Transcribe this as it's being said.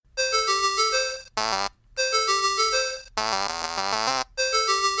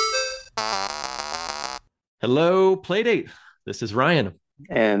Hello, Playdate. This is Ryan.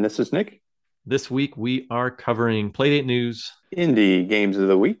 And this is Nick, This week we are covering Playdate news Indie Games of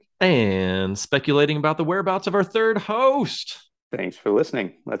the Week. and speculating about the whereabouts of our third host. Thanks for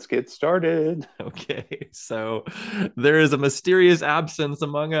listening. Let's get started. Okay, so there is a mysterious absence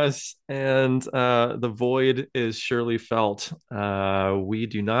among us, and the void is surely felt. We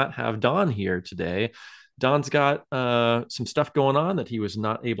do not have Don here today. Don's got some stuff going on that he was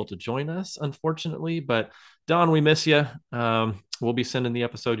not able to join us, unfortunately. But Don, we miss you. We'll be sending the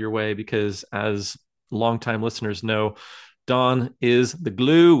episode your way because, as longtime listeners know, Don is the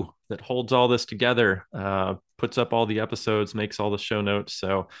glue that holds all this together, puts up all the episodes, makes all the show notes.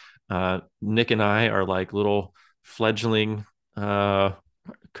 So Nick and I are like little fledgling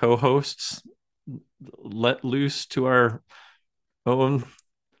co-hosts let loose to our own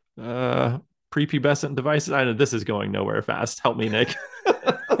uh, prepubescent devices. I know this is going nowhere fast. Help me, Nick.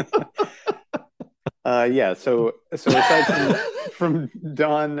 Yeah, so aside from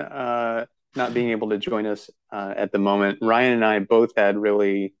Don not being able to join us at the moment, Ryan and I both had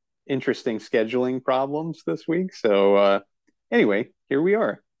really interesting scheduling problems this week. Anyway, here we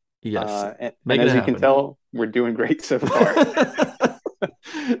are. Yes, And making it as you can happen. tell, we're doing great so far.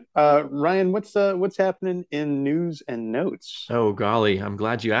 Ryan, what's happening in news and notes? Oh, golly, I'm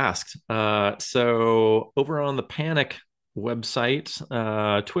glad you asked. So over on the Panic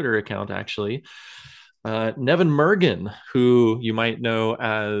website, Twitter account, actually, Nevin Mergen, who you might know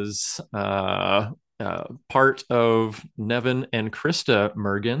as part of Nevin and Krista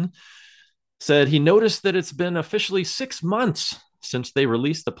Mergen, said he noticed that it's been officially 6 months since they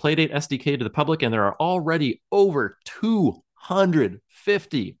released the Playdate SDK to the public, and there are already over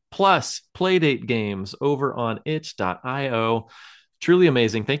 250 plus Playdate games over on itch.io. Truly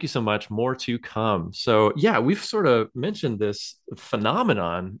amazing. Thank you so much. More to come. So, yeah, we've sort of mentioned this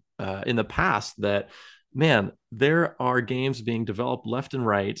phenomenon in the past that, man, there are games being developed left and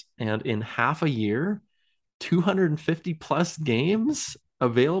right, and in half a year, 250 plus games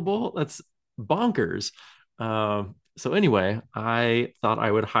available. That's bonkers. So anyway, I thought I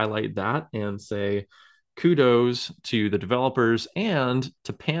would highlight that and say kudos to the developers and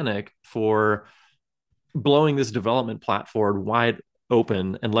to Panic for blowing this development platform wide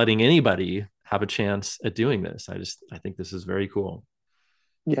open and letting anybody have a chance at doing this. I think this is very cool.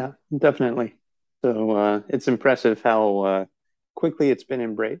 Yeah, definitely. It's impressive how quickly it's been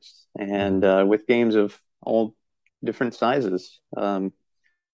embraced, and Mm-hmm. with games of all different sizes,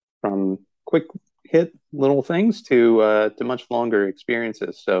 from quick hit little things to much longer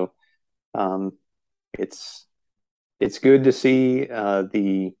experiences. Um, it's it's good to see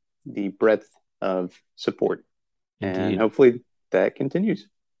the breadth of support, and Indeed. hopefully that continues.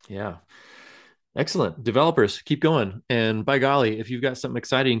 Yeah. Excellent. Developers, keep going. And by golly, if you've got something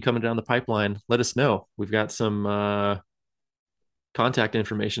exciting coming down the pipeline, let us know. We've got some contact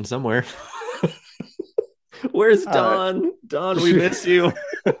information somewhere. Where's Uh, Don? Don, we miss you.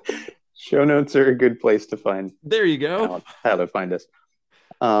 Show notes are a good place to find There you go. out how to find us.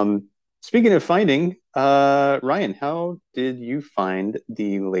 Um, Speaking of finding, Ryan, how did you find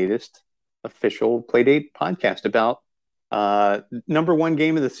the latest official Playdate podcast about number one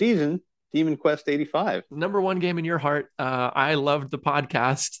game of the season, Demon Quest 85? Number one game in your heart. I loved the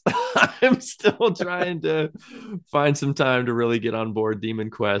podcast. I'm still trying to find some time to really get on board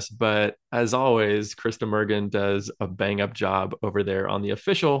Demon Quest. But as always, Krista Mergen does a bang up job over there on the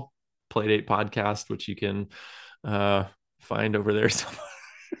official Playdate podcast, which you can uh, find over there somewhere.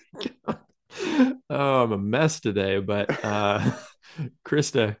 Oh, I'm a mess today, but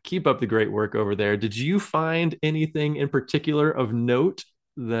Krista, keep up the great work over there. Did you find anything in particular of note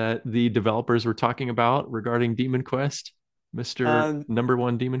that the developers were talking about regarding Demon Quest, Mr. Uh, Number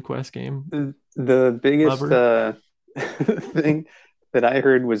One Demon Quest game the biggest lover? thing that I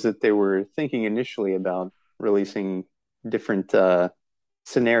heard was that they were thinking initially about releasing different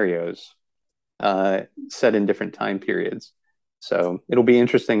scenarios set in different time periods. So it'll be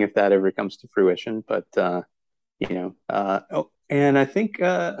interesting if that ever comes to fruition. Oh, and I think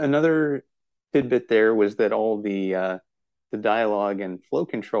another tidbit there was that all the dialogue and flow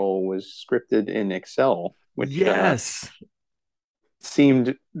control was scripted in Excel, which Yes.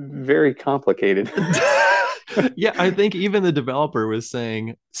 seemed very complicated. Yeah, I think even the developer was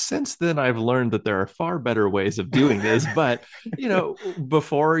saying, since then, I've learned that there are far better ways of doing this. But,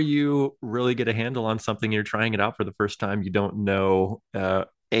 before you really get a handle on something, you're trying it out for the first time, you don't know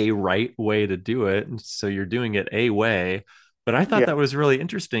a right way to do it. And so you're doing it a way. But I thought that Yeah, was really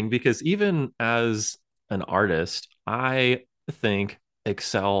interesting because even as an artist, I think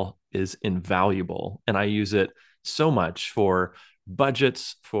Excel is invaluable and I use it so much for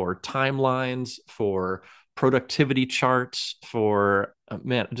budgets, for timelines, for productivity charts, for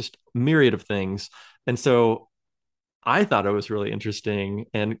man, just myriad of things. And so I thought it was really interesting.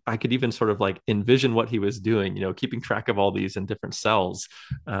 And I could even sort of like envision what he was doing, keeping track of all these in different cells.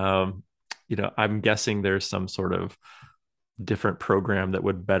 Um, I'm guessing there's some sort of different program that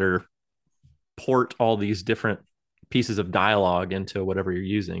would better port all these different pieces of dialogue into whatever you're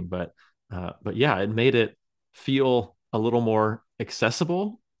using. But yeah, it made it feel a little more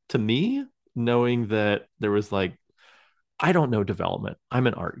accessible to me, knowing that there was like, I don't know development. I'm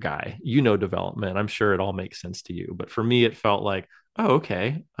an art guy. You know development. I'm sure it all makes sense to you. But for me, it felt like, oh,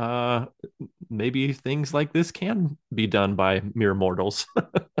 okay. Maybe things like this can be done by mere mortals.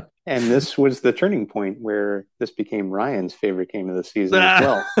 And this was the turning point where this became Ryan's favorite game of the season as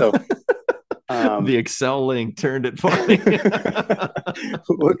well. So The um, Excel link turned it for me.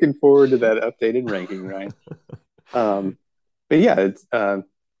 looking forward to that updated ranking, Ryan. Um, but yeah, it's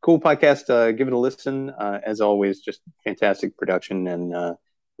cool podcast. Give it a listen. As always, just fantastic production and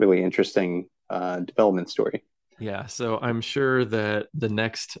really interesting development story. Yeah, so I'm sure that the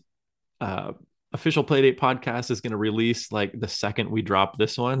next uh, official Playdate podcast is going to release like the second we drop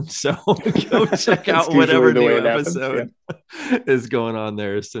this one. So go check It's out usually whatever the way new it happens. Yeah. episode is going on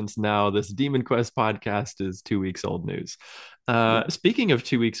there, since now this Demon Quest podcast is 2 weeks old news. Speaking of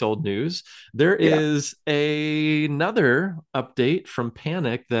 2 weeks old news, there Yeah. is another update from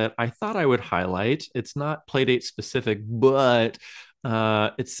Panic that I thought I would highlight. It's not Playdate specific, but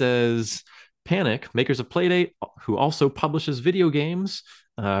it says Panic, makers of Playdate, who also publishes video games,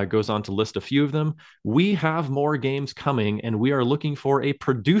 goes on to list a few of them. We have more games coming, and we are looking for a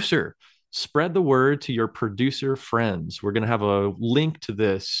producer. Spread the word to your producer friends. We're going to have a link to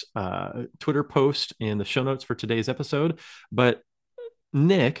this Twitter post in the show notes for today's episode. But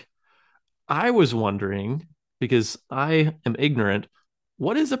Nick, I was wondering, because I am ignorant,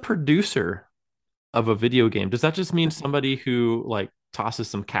 what is a producer of a video game? Does that just mean somebody who like tosses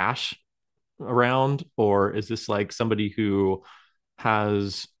some cash around, or is this like somebody who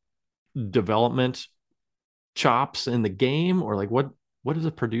has development chops in the game, or like what does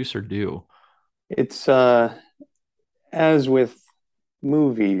a producer do? It's as with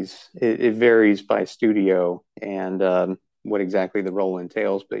movies, it varies by studio and what exactly the role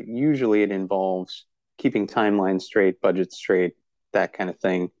entails, but usually it involves keeping timelines straight, budgets straight, that kind of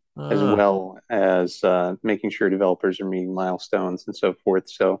thing, as uh well as making sure developers are meeting milestones and so forth.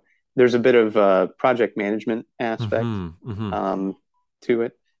 So there's a bit of project management aspect mm-hmm, mm-hmm. um, to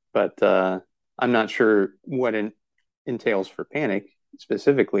it, but I'm not sure what it entails for Panic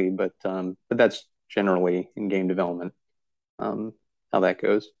specifically, but that's generally in game development um, how that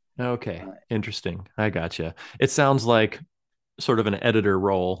goes. Okay, Uh, interesting. I gotcha. It sounds like sort of an editor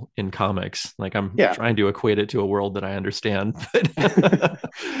role in comics. Like I'm yeah. trying to equate it to a world that I understand, but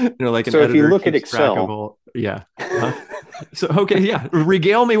like an So if you editor look at keeps track of Excel, all. Yeah. Huh? So okay, yeah,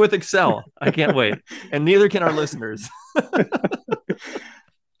 regale me with Excel. I can't wait, and neither can our listeners.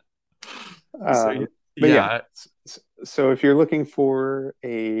 So but yeah, yeah, so if you're looking for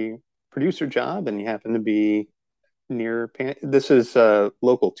a producer job and you happen to be near this is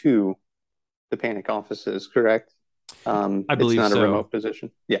local to the Panic offices, correct? I It's believe not a so. remote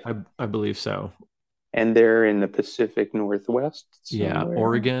position. Yeah. I believe so. And they're in the Pacific Northwest Yeah, somewhere.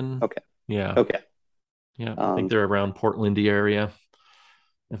 Oregon. Okay. Yeah, Okay. yeah. I think Um, they're around Portlandy area,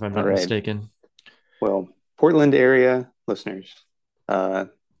 if I'm all not right. mistaken. Well, Portland area listeners, uh,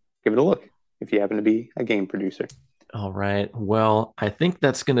 give it a look if you happen to be a game producer. All right. Well, I think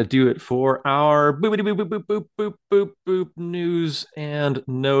that's going to do it for our boopity boop boop boop boop boop boop boop news and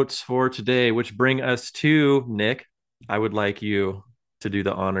notes for today, which bring us to Nick. I would like you to do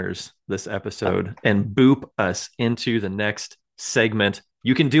the honors this Uh, episode and boop us into the next segment.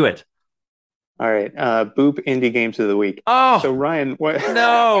 You can do it. all right. Boop indie games of the week. So Oh, Ryan, what?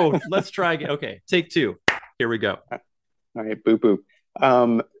 no. Let's try again. Okay. Take two. Here we go. All right. Boop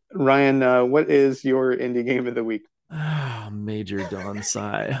boop. Ryan, what is your indie game of the week? Major Dawn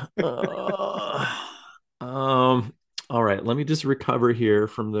sigh. Um, all right, let me just recover here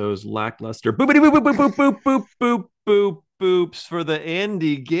from those lackluster boopity boop boop boop boop boop boop boop boops for the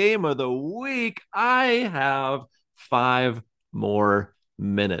indie game of the week. I have 5 more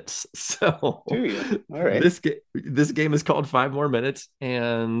minutes. Do So you? All right. this game is called 5 more minutes,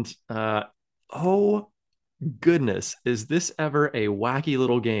 and oh goodness, is this ever a wacky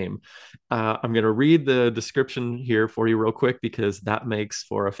little game? I'm going to read the description here for you real quick because that makes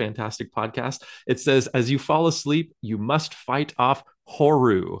for a fantastic podcast. It says, as you fall asleep, you must fight off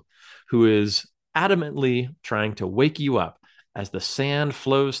Horu, who is adamantly trying to wake you up. As the sand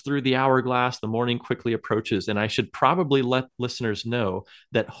flows through the hourglass, the morning quickly approaches. And I should probably let listeners know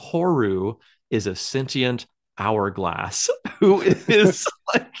that Horu is a sentient hourglass who is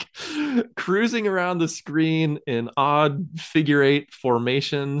like cruising around the screen in odd figure eight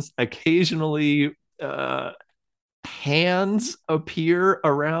formations. Occasionally, hands appear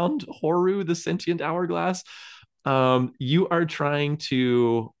around Horu, the sentient hourglass. You are trying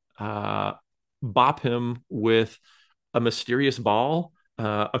to bop him with a mysterious ball.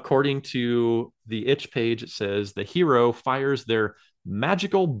 According to the itch page, it says the hero fires their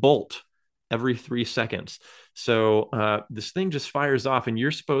magical bolt every 3 seconds. So this thing just fires off, and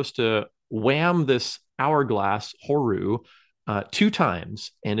you're supposed to wham this hourglass Horu 2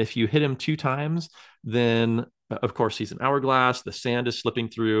 times. And if you hit him 2 times, then of course he's an hourglass, the sand is slipping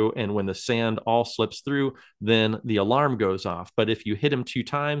through, and when the sand all slips through, then the alarm goes off. But if you hit him 2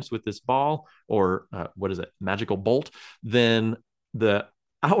 times with this ball, or what is it, magical bolt, then the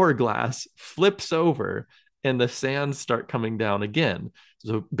hourglass flips over and the sands start coming down again.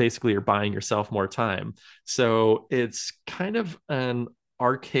 So basically you're buying yourself more time. So it's kind of an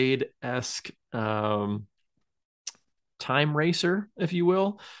arcade-esque time racer, if you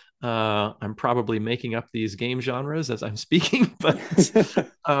will. I'm probably making up these game genres as I'm speaking, but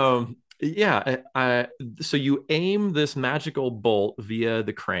yeah, so you aim this magical bolt via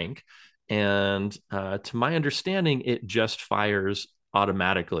the crank, and to my understanding, it just fires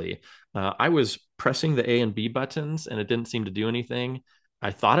automatically. I was pressing the A and B buttons, and it didn't seem to do anything.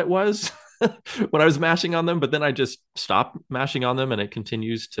 I thought it was when I was mashing on them, but then I just stopped mashing on them, and it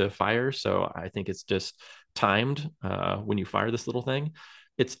continues to fire. So I think it's just timed when you fire this little thing.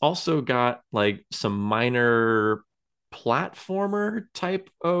 It's also got like some minor platformer type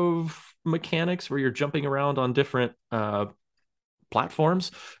of mechanics where you're jumping around on different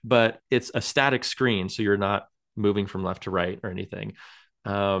platforms, but it's a static screen, so you're not moving from left to right or anything.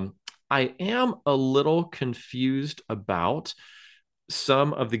 Um, I am a little confused about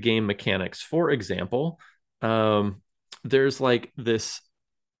some of the game mechanics. For example, there's like this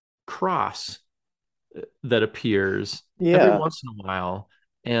cross that appears every Yeah. once in a while,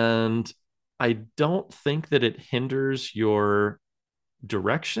 and I don't think that it hinders your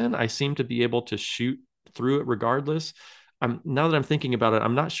direction. I seem to be able to shoot through it regardless. Now that I'm thinking about it,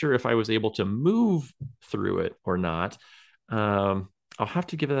 I'm not sure if I was able to move through it or not. I'll have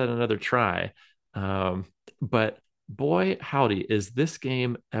to give that another try. But boy, howdy, is this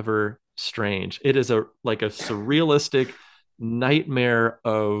game ever strange. It is a like a surrealistic nightmare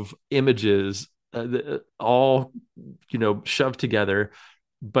of images, all shoved together.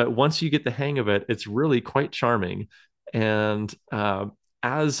 But once you get the hang of it, it's really quite charming. And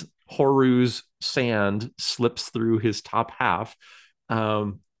as Horu's sand slips through his top half,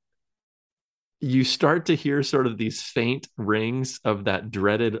 um, you start to hear sort of these faint rings of that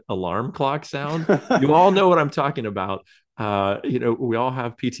dreaded alarm clock sound. You all know what I'm talking about. We all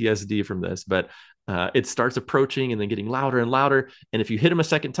have PTSD from this, but it starts approaching and then getting louder and louder. And if you hit him a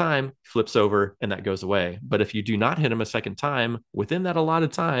second time, flips over and that goes away. But if you do not hit him a second time within that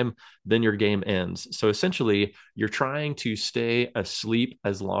allotted time, then your game ends. So essentially, you're trying to stay asleep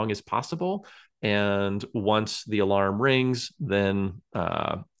as long as possible. And once the alarm rings, then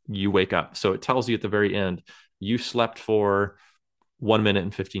you wake up. So it tells you at the very end, you slept for 1 minute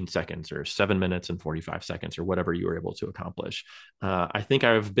and 15 seconds or 7 minutes and 45 seconds or whatever you were able to accomplish. I think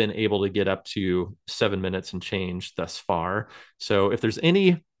I've been able to get up to 7 minutes and change thus far. So if there's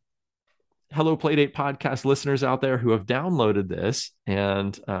any Hello Playdate podcast listeners out there who have downloaded this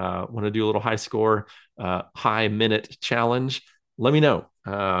and want to do a little high score, high minute challenge, let me know.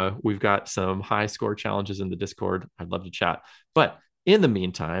 We've got some high score challenges in the Discord. I'd love to chat. But in the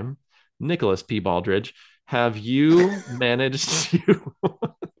meantime, Nicholas P. Baldridge, have you managed to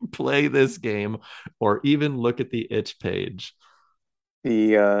play this game or even look at the itch page?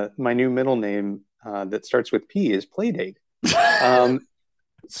 The my new middle name that starts with P is Playdate. Um,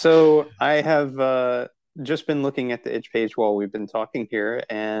 so I have just been looking at the itch page while we've been talking here,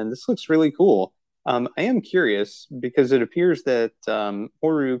 and this looks really cool. I am curious because it appears that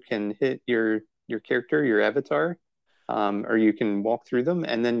Horu can hit your character, your avatar, or you can walk through them,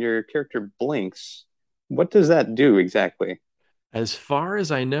 and then your character blinks. What does that do exactly? As far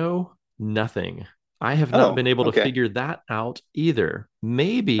as I know, nothing. I have not Oh, been able to okay, figure that out either.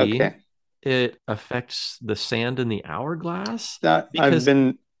 Maybe okay. it affects the sand in the hourglass I've because,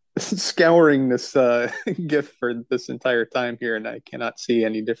 been scouring this GIF for this entire time here, and I cannot see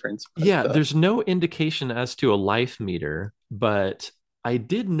any difference. But yeah, there's no indication as to a life meter, but I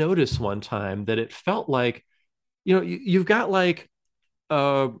did notice one time that it felt like, you've got like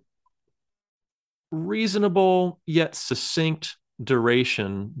a reasonable yet succinct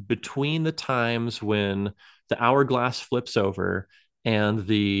duration between the times when the hourglass flips over and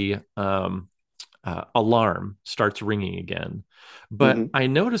the alarm starts ringing again. But Hmm. I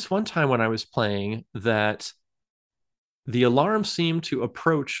noticed one time when I was playing that the alarm seemed to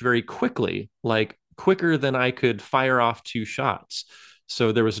approach very quickly, like quicker than I could fire off two shots.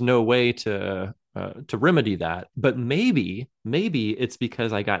 So there was no way to remedy that. But maybe it's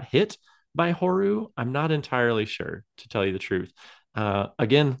because I got hit by Horu. I'm not entirely sure, to tell you the truth.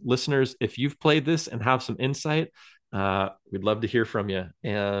 Again, listeners, if you've played this and have some insight, we'd love to hear from you.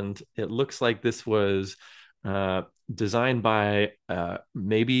 And it looks like this was uh, designed by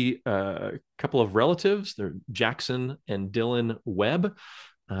maybe a couple of relatives. They're Jackson and Dylan Webb.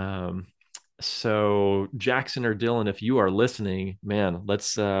 Um, so Jackson or Dylan, if you are listening, man,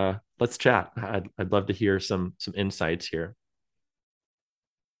 let's chat. I'd love to hear some insights here.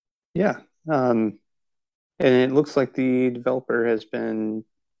 Yeah. Um, and it looks like the developer has been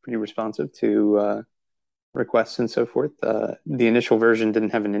pretty responsive to requests and so forth. The initial version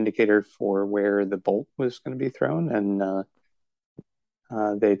didn't have an indicator for where the bolt was going to be thrown, and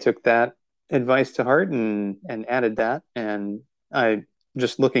they took that advice to heart and added that. And I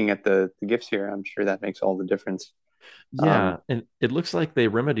just looking at the gifts here, I'm sure that makes all the difference. Yeah, Um, and it looks like they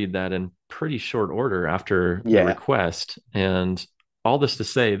remedied that in pretty short order after the yeah, request. And all this to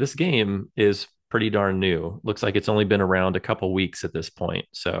say, this game is pretty darn new. Looks like it's only been around a couple weeks at this point,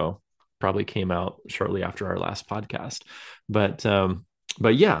 so probably came out shortly after our last podcast. But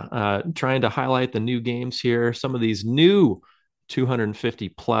but yeah, trying to highlight the new games here. Some of these new 250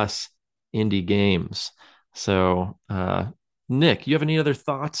 plus indie games. So, Nick, you have any other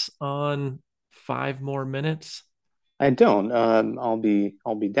thoughts on 5 more minutes? I don't. I'll be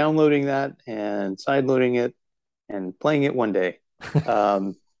downloading that and sideloading it and playing it one day.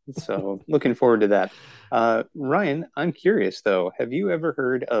 Um, so looking forward to that. Ryan, I'm curious though. Have you ever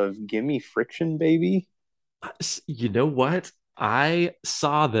heard of Gimme Friction Baby? You know what? I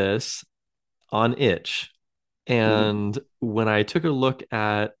saw this on Itch, Mhm. and when I took a look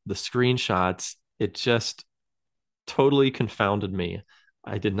at the screenshots, it just totally confounded me.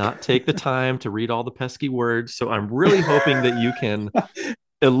 I did not take the time to read all the pesky words, so I'm really hoping that you can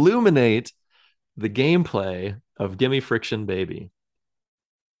illuminate the gameplay of Gimme Friction Baby.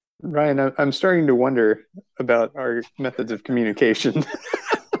 Ryan, I'm starting to wonder about our methods of communication.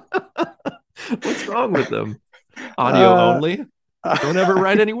 What's wrong with them? Audio Uh, only? Don't ever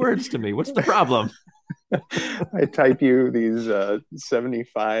write any words to me. What's the problem? I type you these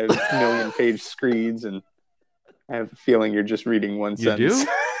 75 million page screeds, and I have a feeling you're just reading one You sentence. do?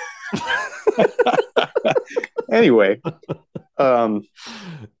 Anyway, um,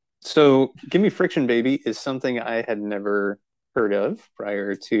 so Gimme Friction Baby is something I had never heard of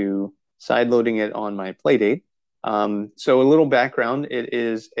prior to sideloading it on my Playdate. So a little background, it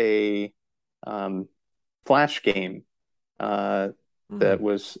is a um, Flash game uh, that Hmm.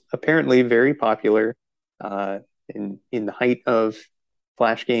 was apparently very popular uh, in the height of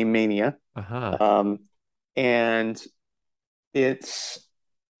Flash game mania. Uh-huh. Um, and it's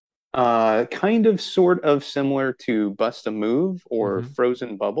kind of sort of similar to Bust a Move or Hmm.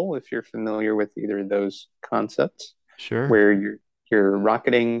 Frozen Bubble, if you're familiar with either of those concepts, Sure. where you're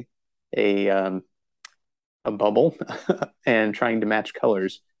rocketing a a bubble and trying to match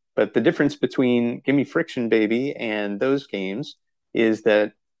colors. But the difference between Gimme Friction Baby and those games is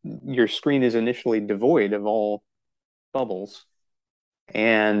that your screen is initially devoid of all bubbles,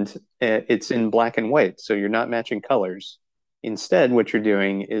 and it's in black and white, so you're not matching colors. Instead, what you're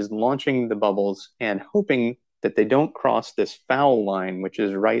doing is launching the bubbles and hoping that they don't cross this foul line, which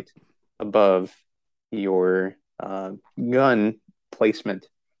is right above your gun placement.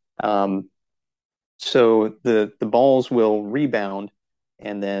 Um, so the balls will rebound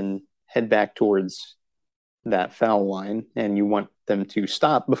and then head back towards that foul line, and you want them to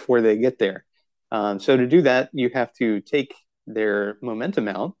stop before they get there. So to do that, you have to take their momentum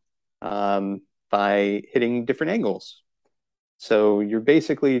out by hitting different angles. So you're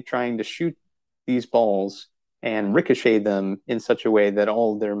basically trying to shoot these balls and ricochet them in such a way that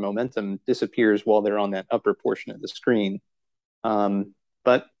all their momentum disappears while they're on that upper portion of the screen.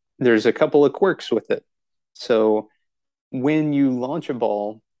 But there's a couple of quirks with it. So when you launch a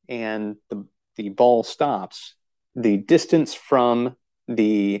ball and the ball stops, the distance from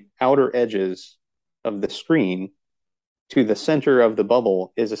the outer edges of the screen to the center of the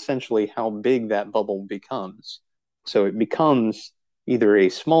bubble is essentially how big that bubble becomes. So it becomes either a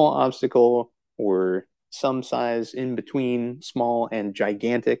small obstacle or some size in between small and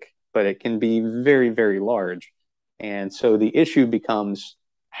gigantic, but it can be very, very large. And so the issue becomes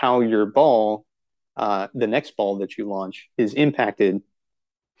how your ball, the next ball that you launch, is impacted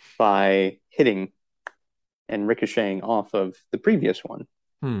by hitting and ricocheting off of the previous one.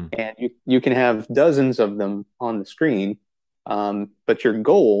 Hmm. and you can have dozens of them on the screen. But your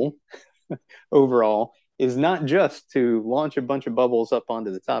goal overall is not just to launch a bunch of bubbles up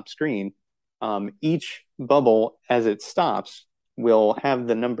onto the top screen. Each bubble, as it stops, will have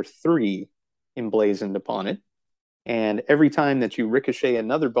the number three emblazoned upon it. And every time that you ricochet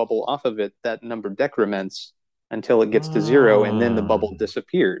another bubble off of it, that number decrements until it gets to zero, and then the Oh, bubble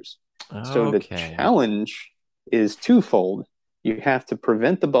disappears. So the okay. challenge is twofold. You have to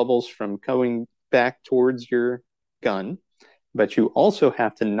prevent the bubbles from going back towards your gun, but you also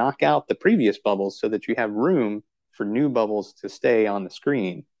have to knock out the previous bubbles so that you have room for new bubbles to stay on the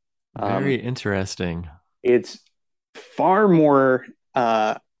screen. Very Um, interesting. it's far more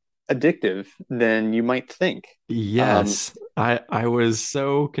addictive than you might think. Um, Yes, I was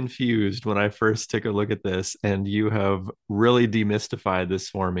so confused when I first took a look at this, and you have really demystified this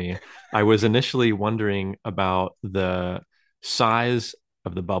for me. I was initially wondering about the size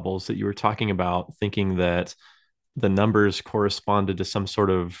of the bubbles that you were talking about, thinking that the numbers corresponded to some sort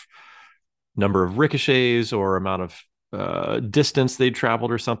of number of ricochets or amount of distance they'd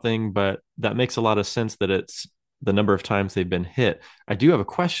traveled or something, but that makes a lot of sense that it's the number of times they've been hit. I do have a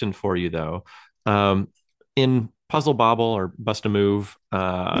question for you though. Um, in Puzzle Bobble or Bust a Move,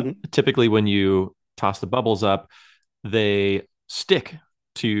 mhm. typically when you toss the bubbles up, they stick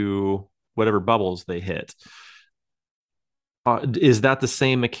to whatever bubbles they hit. Is that the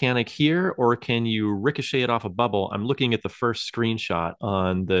same mechanic here, or can you ricochet it off a bubble? I'm looking at the first screenshot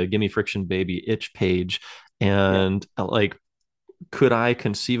on the Gimme Friction Baby itch page, Yeah. and like, could I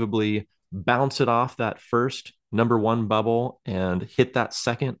conceivably bounce it off that first number one bubble and hit that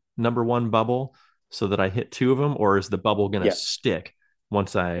second number one bubble so that I hit two of them, or is the bubble going to Yes. stick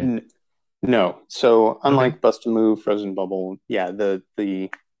once I? N No. So Okay. unlike Bust a Move, Frozen Bubble, yeah, the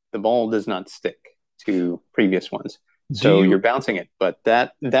ball does not stick to previous ones. Do So you're you? bouncing it, but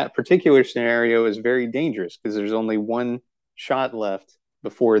that particular scenario is very dangerous because there's only one shot left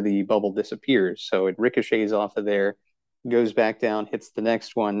before the bubble disappears. So it ricochets off of there, goes back down, hits the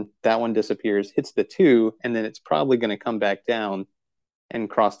next one, that one disappears, hits the two, and then it's probably going to come back down and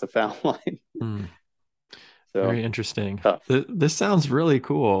cross the foul line. Hmm, So very interesting. tough. This sounds really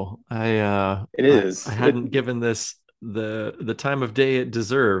cool. It I is. hadn't given this the time of day it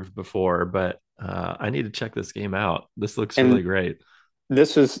deserved before, but I need to check this game out. This looks really And great.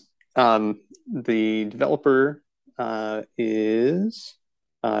 this is the developer is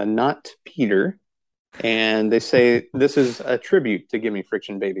not Peter, and they say this is a tribute to Gimme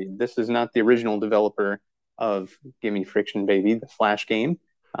Friction Baby. This is not the original developer of Gimme Friction Baby, the Flash game.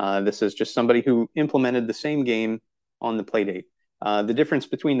 This is just somebody who implemented the same game on the Playdate. The difference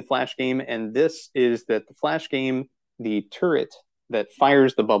between the Flash game and this is that the Flash game, the turret that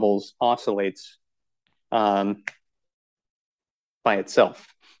fires the bubbles oscillates um, by itself.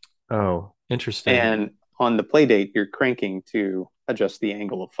 Oh, interesting. And on the Playdate, you're cranking to adjust the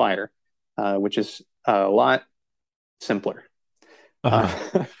angle of fire, which is a lot simpler. Uh,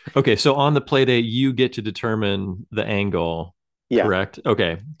 Uh, okay, so on the play date, you get to determine the angle, yeah, correct?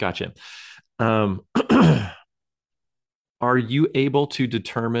 Okay, gotcha. Um, are you able to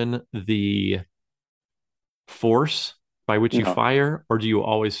determine the force by which you no, fire, or do you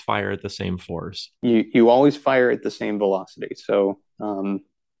always fire at the same force? you always fire at the same velocity. So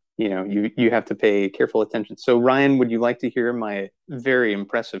you have to pay careful attention. So Ryan, would you like to hear my very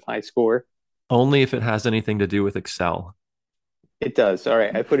impressive high score? Only if it has anything to do with Excel. It does. All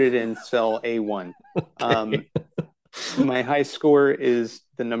right, I put it in cell A1. Um, Okay. my high score is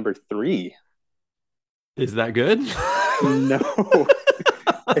the number three. Is that good? No,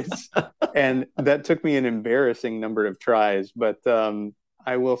 it's and that took me an embarrassing number of tries, but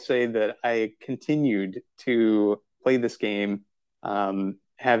I will say that I continued to play this game,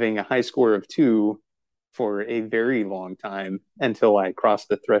 having a high score of two for a very long time until I crossed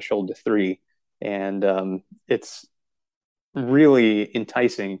the threshold to three, and it's really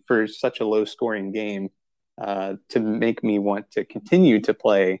enticing for such a low scoring game to make me want to continue to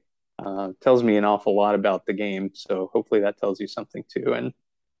play. Tells me an awful lot about the game. So hopefully that tells you something too,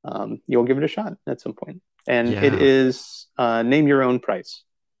 and you'll give it a shot at some point. And it Yeah, is name your own price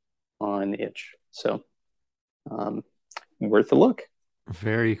on itch. So um, worth a look.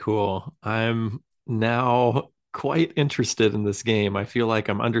 very cool. I'm now quite interested in this game. I feel like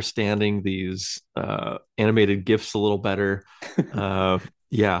I'm understanding these animated GIFs a little better. Uh,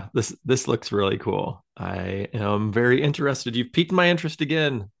 yeah, this looks really cool. I am very interested. You've piqued my interest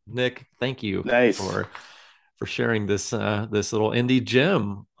again, Nick. Thank you Nice. for sharing this little indie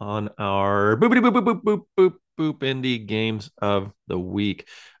gem on our boopity boop boop boop boop boop boop indie games of the week.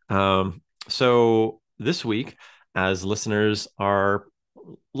 So this week, as listeners are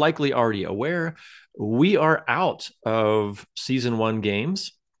likely already aware, we are out of season one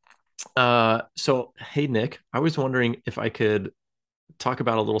games. So, hey, Nick, I was wondering if I could talk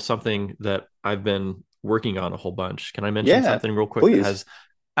about a little something that I've been working on a whole bunch. Can I mention Yeah, something real quick that please. has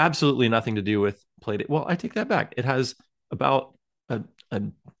absolutely nothing to do with Playdate? Well, I take that back. It has about a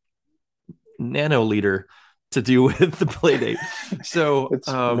nanoliter to do with the Playdate. So, It's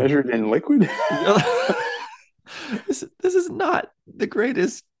measured in liquid. this is not the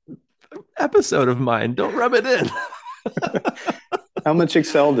greatest episode of mine. Don't rub it in. How much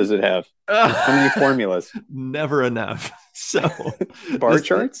Excel does it have? How many formulas? Never enough. So Bar this thing,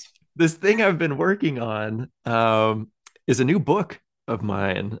 charts? this thing I've been working on is a new book of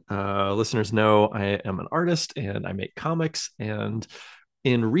mine. Listeners know I am an artist and I make comics. And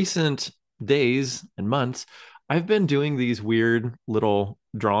in recent days and months, I've been doing these weird little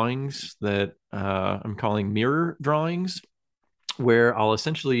drawings that I'm calling mirror drawings, where I'll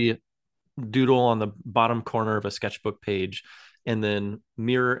essentially doodle on the bottom corner of a sketchbook page and then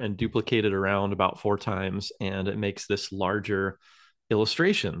mirror and duplicate it around about 4 times. And it makes this larger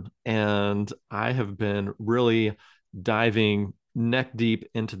illustration. And I have been really diving neck deep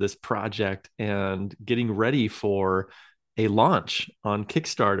into this project and getting ready for a launch on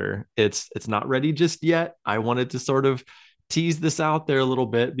Kickstarter. It's not ready just yet. I wanted to sort of tease this out there a little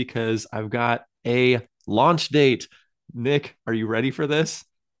bit because I've got a launch date. Nick, are you ready for this?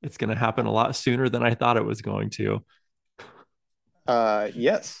 It's going to happen a lot sooner than I thought it was going to.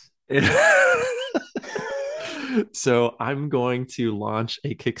 Yes. So I'm going to launch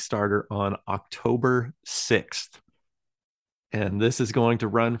a Kickstarter on October 6th. And this is going to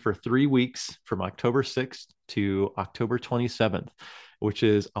run for 3 weeks from October 6th to October 27th, which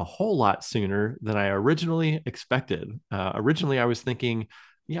is a whole lot sooner than I originally expected. Originally, I was thinking,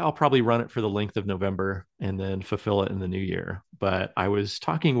 yeah, I'll probably run it for the length of November and then fulfill it in the new year. But I was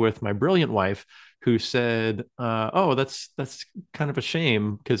talking with my brilliant wife who said, "Oh, that's kind of a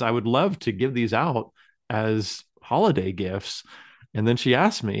shame because I would love to give these out as holiday gifts." And then she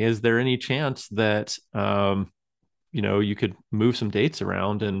asked me, "Is there any chance that you could move some dates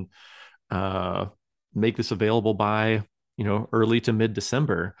around and uh, make this available by early to mid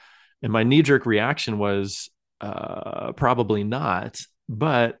December?" And my knee jerk reaction was probably not,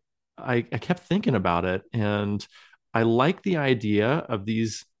 but I kept thinking about it, and I like the idea of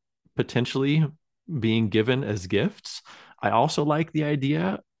these potentially being given as gifts. I also like the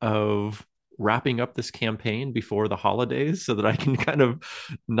idea of wrapping up this campaign before the holidays so that I can kind of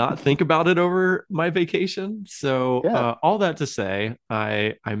not think about it over my vacation. So Yeah. all that to say,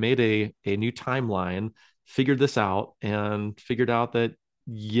 I made a new timeline, figured this out, and figured out that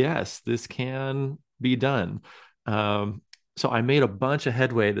yes, this can be done. Um, so I made a bunch of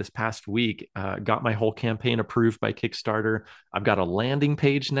headway this past week. Got my whole campaign approved by Kickstarter. I've got a landing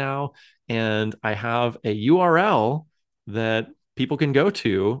page now, and I have a URL that people can go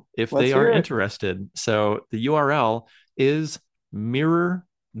to if Let's they are hear it. interested. So the URL is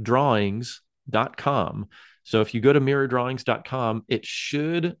mirrordrawings.com. So if you go to mirrordrawings.com, it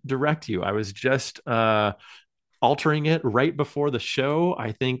should direct you. I was just altering it right before the show.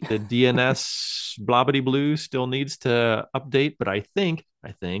 I think the DNS blobbity blue still needs to update, but I think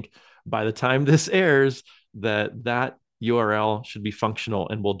by the time this airs, that URL should be functional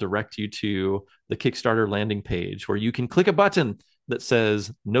and will direct you to the Kickstarter landing page where you can click a button that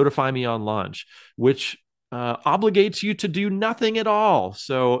says notify me on launch, which obligates you to do nothing at all.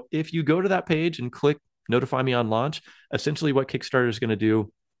 So if you go to that page and click notify me on launch, essentially what Kickstarter is going to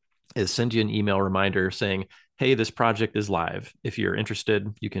do is send you an email reminder saying, hey, this project is live. If you're interested,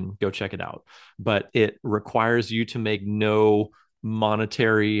 you can go check it out. But it requires you to make no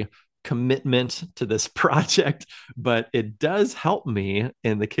monetary commitment to this project, but it does help me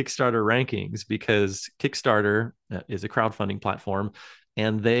in the Kickstarter rankings because Kickstarter is a crowdfunding platform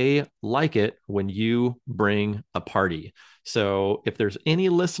and they like it when you bring a party. So if there's any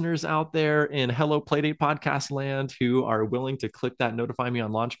listeners out there in Hello Playdate podcast land who are willing to click that notify me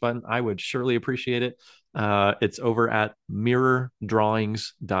on launch button, I would surely appreciate it. It's over at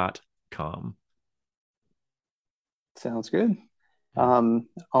mirrordrawings.com. Sounds good.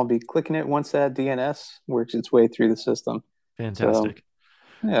 I'll be clicking it once that DNS works its way through the system. So, Fantastic.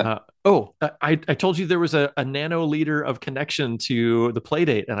 yeah. I told you there was a nanoliter of connection to the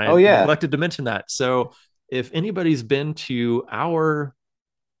Playdate, and Oh, I yeah. neglected to mention that. So if anybody's been to our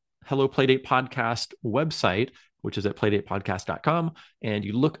Hello Playdate podcast website, which is at playdatepodcast.com, and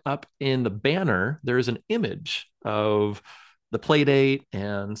you look up in the banner, there is an image of the Playdate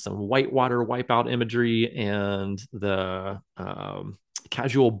and some whitewater wipeout imagery and the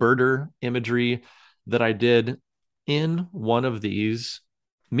casual birder imagery that I did in one of these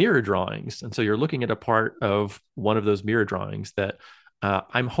mirror drawings. And so you're looking at a part of one of those mirror drawings that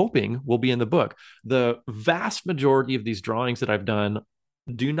I'm hoping will be in the book. The vast majority of these drawings that I've done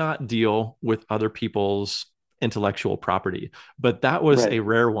do not deal with other people's intellectual property, but that was Right. a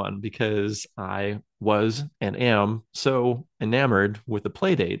rare one because I was and am so enamored with the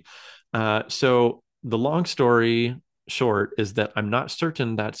Playdate. So the long story short is that I'm not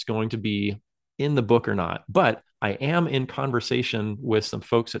certain that's going to be in the book or not, but I am in conversation with some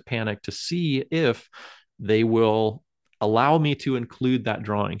folks at Panic to see if they will allow me to include that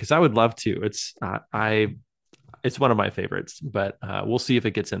drawing because I would love to. It's one of my favorites, but we'll see if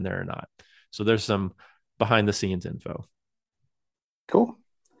it gets in there or not. So there's some behind the scenes info. Cool.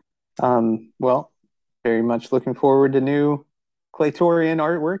 Well, very much looking forward to new Claytorian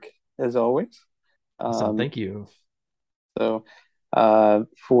artwork as always. Awesome. Um, Thank you. so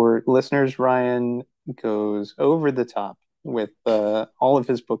for listeners, Ryan goes over the top with all of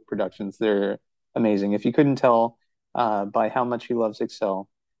his book productions. They're amazing. If you couldn't tell by how much he loves Excel,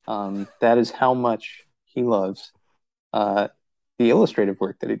 that is how much he loves uh, the illustrative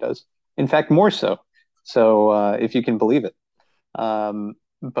work that he does. In fact, more so. So if you can believe it.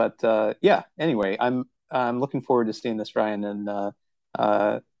 But yeah, anyway, I'm looking forward to seeing this, Ryan, and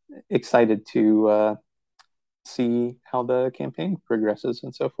uh, excited to see how the campaign progresses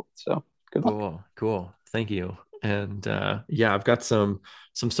and so forth. So good luck. Cool. Cool. Thank you. And yeah, I've got some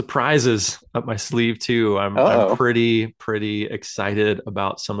surprises up my sleeve too. I'm Uh-oh. pretty excited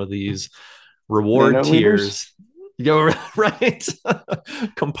about some of these reward Nanometers? tiers. Yo, right.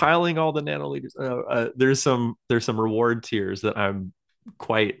 Compiling all the nanoliters. There's some reward tiers that I'm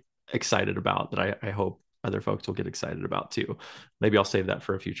quite excited about that I hope other folks will get excited about too. Maybe I'll save that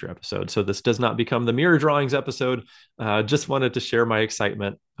for a future episode. So this does not become the mirror drawings episode. Just wanted to share my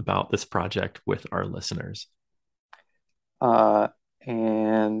excitement about this project with our listeners. Uh,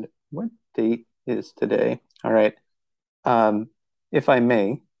 and what date is today? All right. Um, if I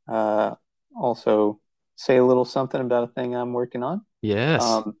may, also say a little something about a thing I'm working on. Yes.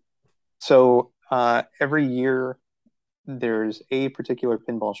 So every year there's a particular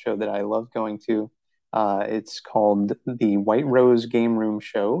pinball show that I love going to. It's called the White Rose Game Room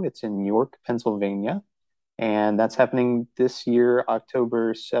Show. It's in York, Pennsylvania, and that's happening this year,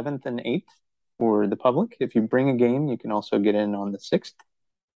 October 7th and 8th for the public. If you bring a game, you can also get in on the 6th.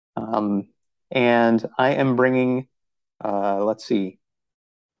 Um, and I am bringing, let's see,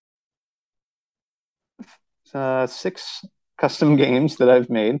 six custom games that I've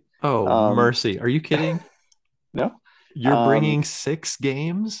made. Oh, Um, mercy. Are you kidding? no, You're um, bringing 6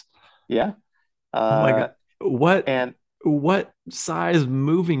 games? yeah. Oh my God. Uh, What and what size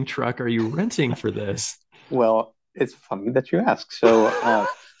moving truck are you renting for this? well, it's funny that you ask. So,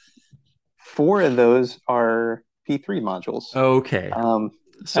 four of those are P3 modules, Okay. um,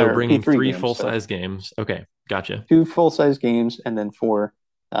 So or bringing P3 three games. So, full-size games. Okay, gotcha. two full-size games and then four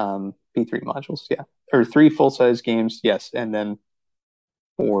P3 modules. Yeah, or three full-size games. Yes, and then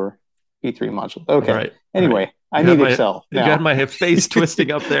four P3 modules. All Okay. right. All right. Anyway, I need Excel You got now. my face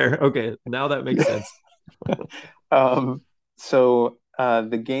twisting up there. Okay, now that makes sense. So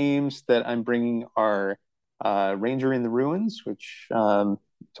the games that I'm bringing are Ranger in the Ruins, which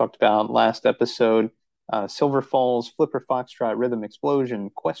talked about last episode, Silver Falls, Flipper Foxtrot, Rhythm Explosion,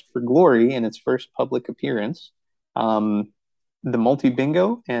 Quest for Glory in its first public appearance, um, the Multi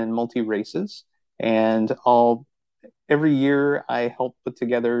Bingo and Multi Races, and I'll every year I help put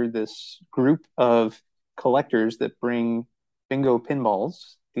together this group of collectors that bring bingo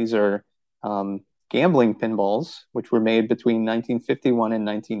pinballs. These are gambling pinballs, which were made between 1951 and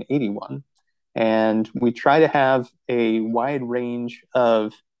 1981. And we try to have a wide range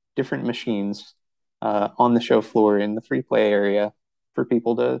of different machines on the show floor in the free play area for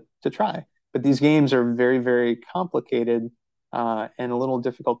people to try. But these games are very, very complicated and a little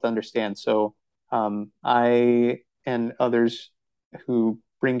difficult to understand. So I and others who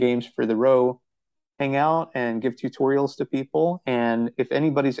bring games for the row hang out and give tutorials to people. And if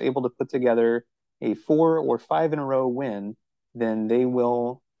anybody's able to put together a 4 or 5 in a row win, then they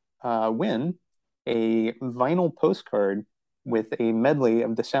will win a vinyl postcard with a medley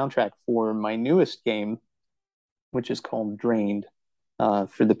of the soundtrack for my newest game, which is called Drained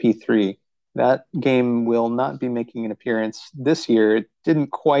for the P3. That game will not be making an appearance this year. It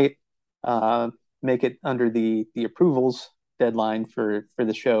didn't quite uh, make it under the approvals deadline for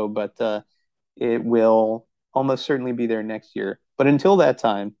the show, but it will almost certainly be there next year. But until that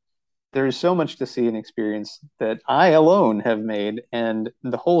time, there is so much to see and experience that I alone have made, and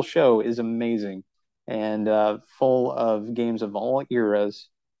the whole show is amazing and full of games of all eras.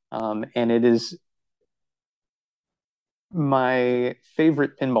 And it is my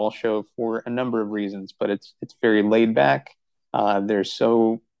favorite pinball show for a number of reasons, but it's very laid back. There's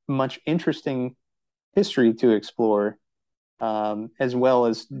so much interesting history to explore, as well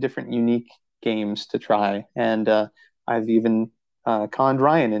as different unique games to try. And I've even conned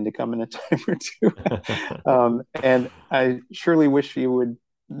Ryan into coming a time or two. And I surely wish you would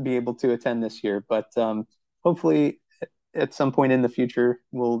be able to attend this year, but hopefully at some point in the future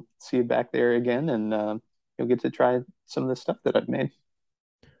we'll see you back there again, and you'll get to try some of the stuff that I've made.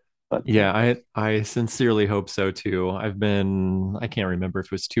 But Yeah, I sincerely hope so too. I can't remember if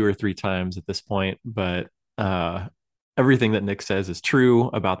it was 2 or 3 times at this point, but uh everything that Nick says is true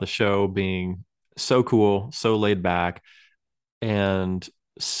about the show being so cool, so laid back, and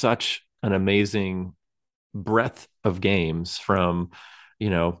such an amazing breadth of games from, you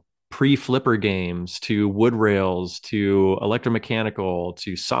know, pre-flipper games to wood rails to electromechanical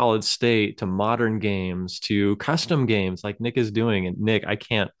to solid state to modern games to custom games like Nick is doing. And Nick, I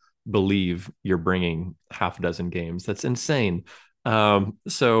can't believe you're bringing half a dozen games. That's insane.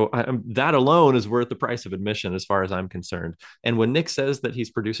 That alone is worth the price of admission as far as I'm concerned. And when Nick says that he's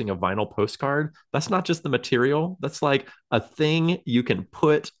producing a vinyl postcard, that's not just the material, that's like a thing you can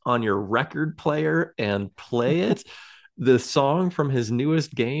put on your record player and play it, the song from his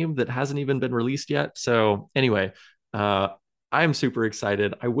newest game that hasn't even been released yet. So anyway, uh I'm super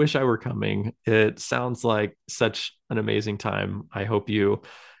excited. I wish I were coming. It sounds like such an amazing time. I hope you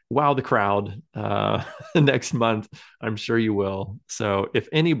wow the crowd next month. I'm sure you will. So if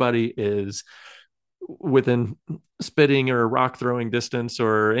anybody is within spitting or rock throwing distance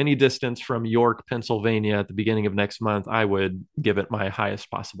or any distance from York, Pennsylvania at the beginning of next month, I would give it my highest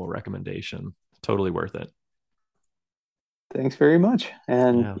possible recommendation. Totally worth it. thanks very much.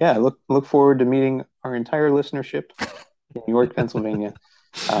 And Yeah. yeah, look forward to meeting our entire listenership in York, Pennsylvania,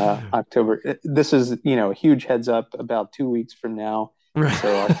 October. This is, a huge heads up about 2 weeks from now.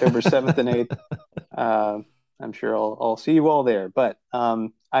 So October 7th and 8th. Uh, I'm sure I'll see you all there. But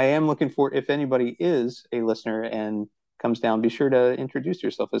I am looking for, if anybody is a listener and comes down, be sure to introduce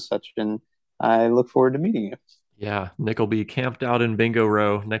yourself as such. And I look forward to meeting you. Yeah, Nick will be camped out in Bingo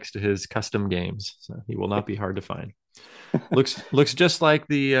Row next to his custom games, so he will not be hard to find. Looks just like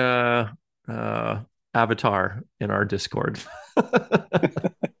the avatar in our Discord. All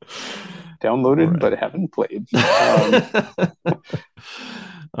Downloaded, right. but haven't played.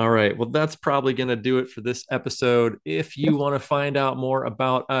 All right. Well, that's probably going to do it for this episode. If you want to find out more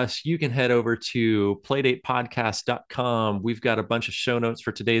about us, you can head over to playdatepodcast.com. We've got a bunch of show notes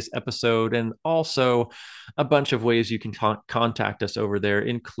for today's episode and also a bunch of ways you can contact us over there,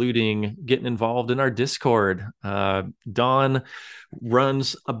 including getting involved in our Discord. Don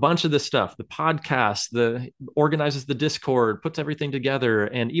runs a bunch of this stuff, the podcast, the organizes the Discord, puts everything together.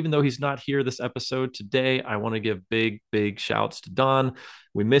 And even though he's not here this episode today, I want to give big shouts to Don.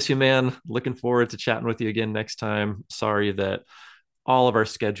 We miss you, man. Looking forward to chatting with you again next time. Sorry that all of our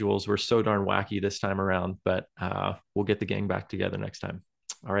schedules were so darn wacky this time around, but we'll get the gang back together next time.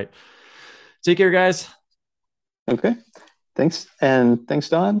 All right. Take care, guys. Okay. Thanks. And thanks,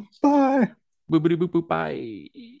 Don. Bye. Boop, boop, boop, boop, bye.